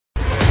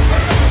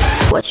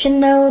What you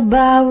know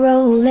about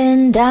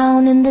rolling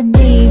down in the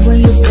deep?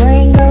 When your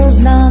brain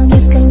goes numb,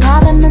 you can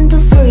call them into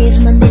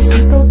freeze. When these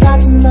people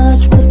talk too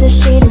much with the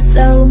shit in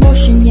slow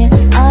motion, yeah,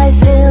 I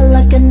feel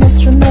like an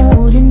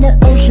astronaut in the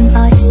ocean.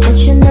 What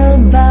you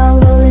know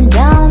about rolling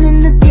down in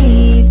the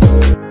deep?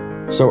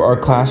 So our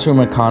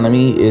classroom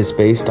economy is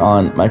based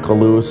on Michael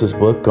Lewis's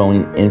book,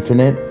 Going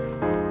Infinite.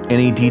 And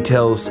he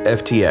details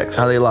FTX,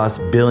 how they lost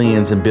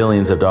billions and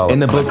billions of dollars.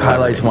 And the book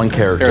highlights one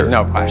character. There's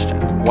no question.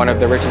 One of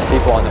the richest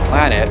people on the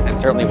planet, and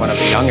certainly one of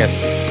the youngest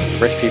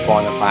rich people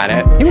on the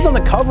planet. He was on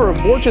the cover of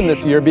Fortune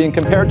this year being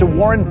compared to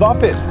Warren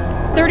Buffett.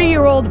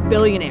 30-year-old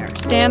billionaire,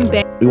 Sam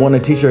Bankman. We want to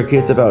teach our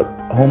kids about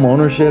home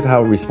ownership,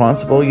 how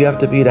responsible you have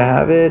to be to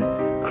have it,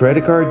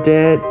 credit card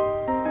debt,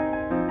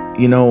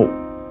 you know,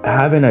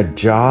 having a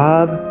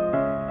job,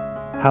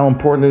 how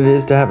important it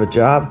is to have a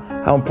job,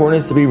 how important it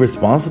is to be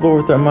responsible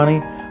with our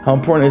money, how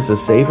important it is to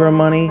save our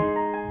money.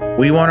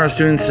 We want our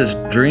students to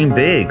dream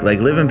big, like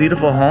live in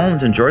beautiful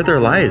homes, enjoy their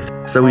life.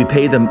 So we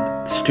pay the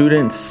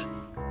students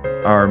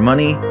our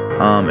money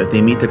if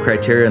they meet the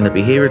criteria on the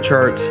behavior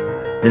charts.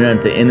 Then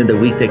at the end of the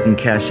week, they can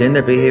cash in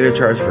their behavior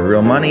charts for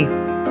real money.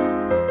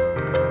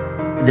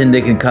 Then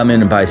they can come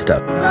in and buy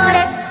stuff.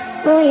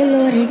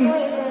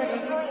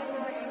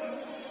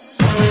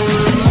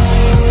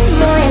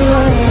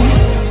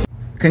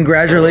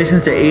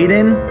 Congratulations to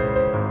Aiden.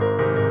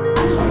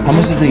 How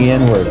much is the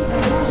yen worth?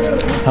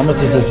 How much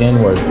is this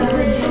yen worth?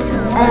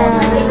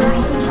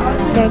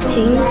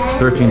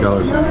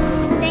 $13.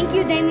 Thank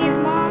you, Damien's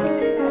mom.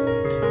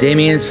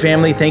 Damien's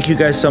family, thank you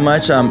guys so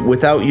much.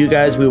 Without you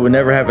guys, we would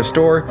never have a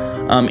store.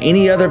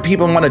 Any other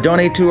people want to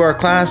donate to our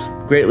class?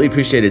 Greatly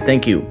appreciated.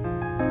 Thank you.